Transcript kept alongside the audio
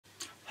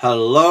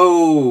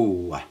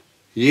Hello.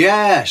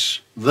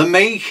 Yes, the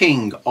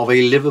making of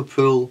a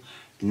Liverpool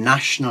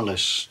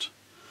nationalist.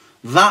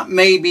 That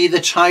may be the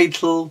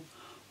title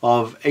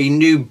of a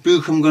new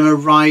book I'm going to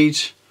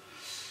write.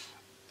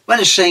 When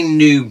I say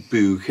new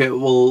book, it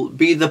will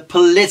be the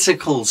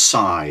political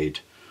side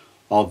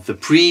of the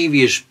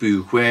previous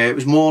book, where it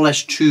was more or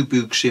less two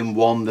books in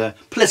one, the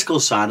political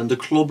side and the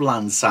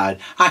clubland side.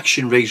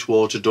 Action, Race,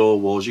 Water, Door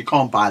Wars. You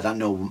can't buy that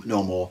no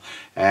more.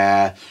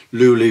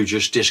 Lulu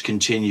just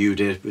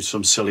discontinued it with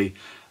some silly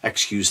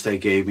excuse they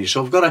gave me.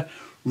 So I've got to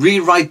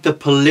rewrite the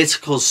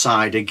political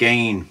side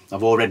again.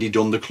 I've already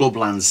done the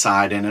clubland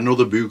side in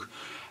another book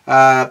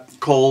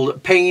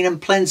called Pain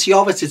and Plenty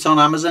of It. It's on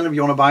Amazon if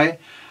you want to buy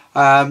it.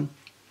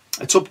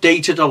 It's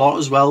updated a lot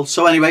as well.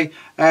 So anyway,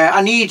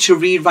 I need to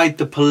rewrite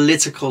the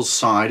political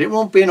side. It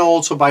won't be an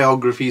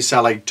autobiography, say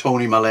like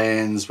Tony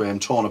Mullane's, where I'm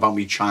talking about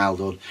my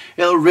childhood.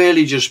 It'll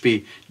really just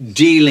be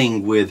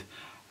dealing with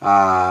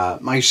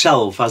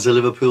myself as a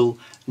Liverpool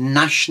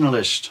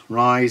nationalist,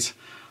 right?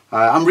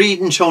 I'm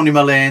reading Tony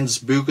Mullane's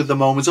book at the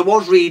moment. I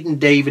was reading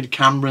David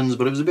Cameron's,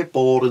 but it was a bit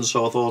boring,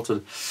 so I thought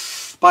I'd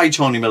buy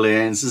Tony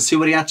Mullane's and see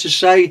what he had to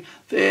say.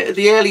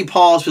 The early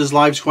part of his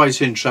life's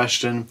quite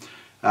interesting.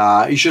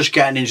 He's just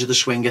getting into the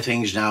swing of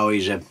things now.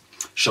 He's a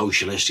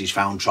socialist, he's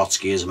found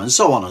Trotskyism and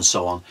so on and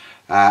so on.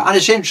 And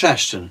it's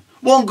interesting.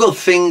 One good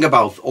thing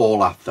about all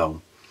that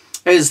though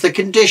is the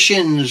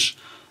conditions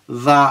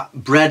that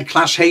bred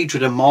class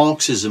hatred and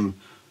Marxism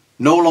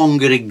no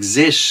longer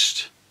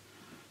exist.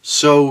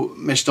 So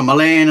Mr.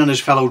 Mullane and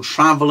his fellow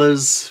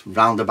travellers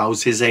round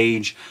about his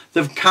age,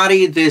 they've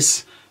carried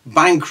this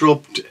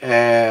bankrupt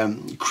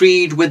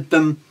creed with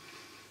them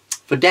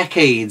for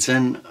decades,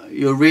 and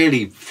you're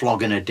really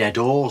flogging a dead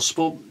horse.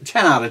 But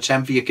 10 out of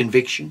 10 for your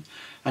conviction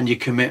and your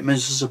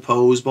commitments, I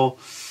suppose. But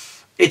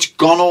it's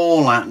gone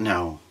all that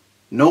now.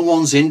 No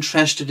one's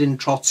interested in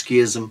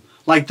Trotskyism,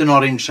 like they're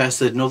not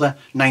interested in other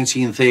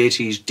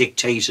 1930s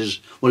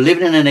dictators. We're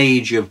living in an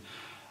age of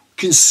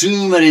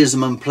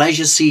consumerism and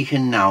pleasure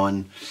seeking now,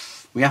 and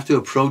we have to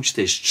approach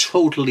this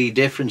totally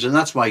different, and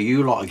that's why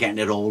you lot are getting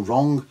it all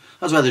wrong.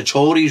 That's why the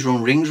Tories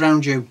run rings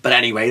around you. But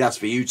anyway, that's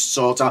for you to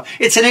sort out.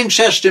 It's an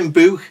interesting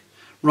book,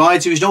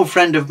 right? He was no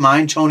friend of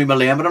mine, Tony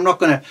Mullane, but I'm not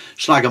going to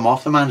slag him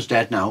off. The man's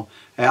dead now.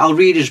 I'll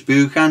read his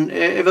book, and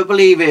if I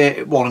believe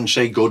it warrants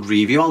a good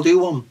review, I'll do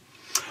one.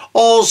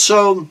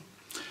 Also,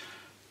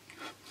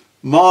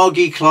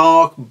 Margie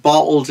Clark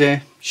bottled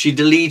it. She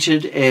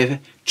deleted a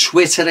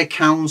Twitter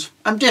account.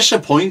 I'm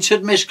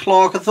disappointed, Miss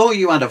Clark. I thought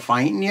you had a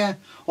fight in you.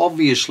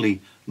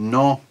 Obviously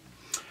no.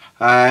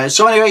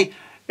 So anyway,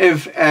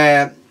 if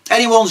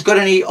anyone's got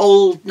any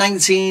old late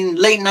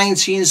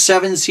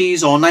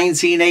 1970s or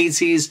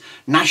 1980s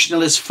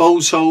nationalist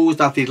photos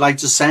that they'd like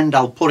to send,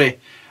 I'll put it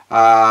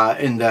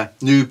in the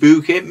new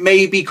book. It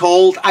may be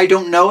called, I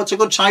don't know, it's a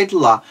good title,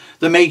 that,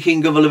 The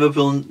Making of a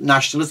Liverpool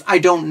Nationalist. I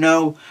don't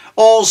know.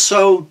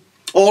 Also,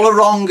 all the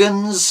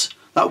wrong-uns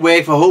that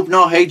work for Hope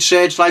Not Hate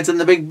Searchlight and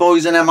the big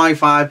boys in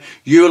MI5,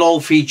 you'll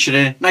all feature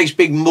in it. Nice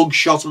big mug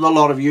shot of a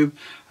lot of you,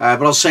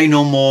 but I'll say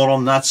no more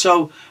on that.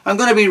 So I'm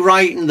going to be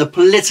writing the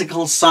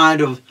political side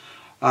of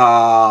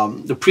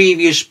the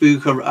previous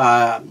book.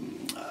 I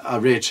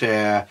wrote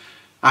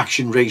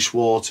Action, Race,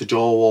 Water,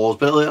 Door Wars,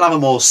 but it'll have a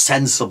more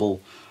sensible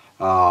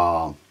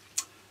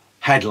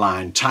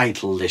headline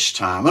title this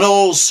time. And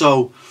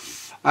also,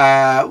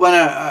 when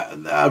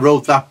I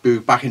wrote that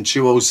book back in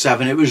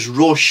 2007, it was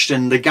rushed,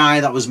 and the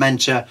guy that was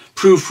meant to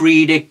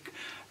proofread it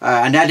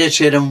and edit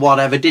it and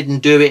whatever didn't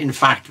do it. In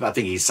fact, I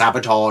think he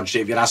sabotaged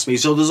it, if you'd ask me.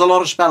 So there's a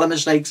lot of spelling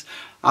mistakes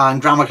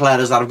and grammatical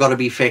errors that have got to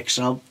be fixed,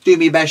 and I'll do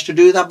my best to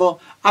do that. But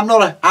I'm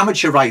not an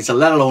amateur writer,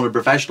 let alone a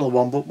professional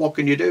one, but what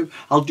can you do?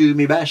 I'll do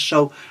my best.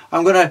 So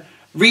I'm going to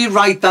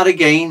rewrite that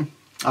again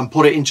and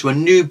put it into a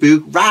new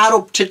book, right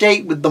up to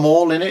date with them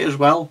all in it as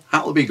well.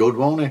 That'll be good,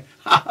 won't it?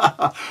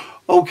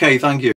 Okay, thank you.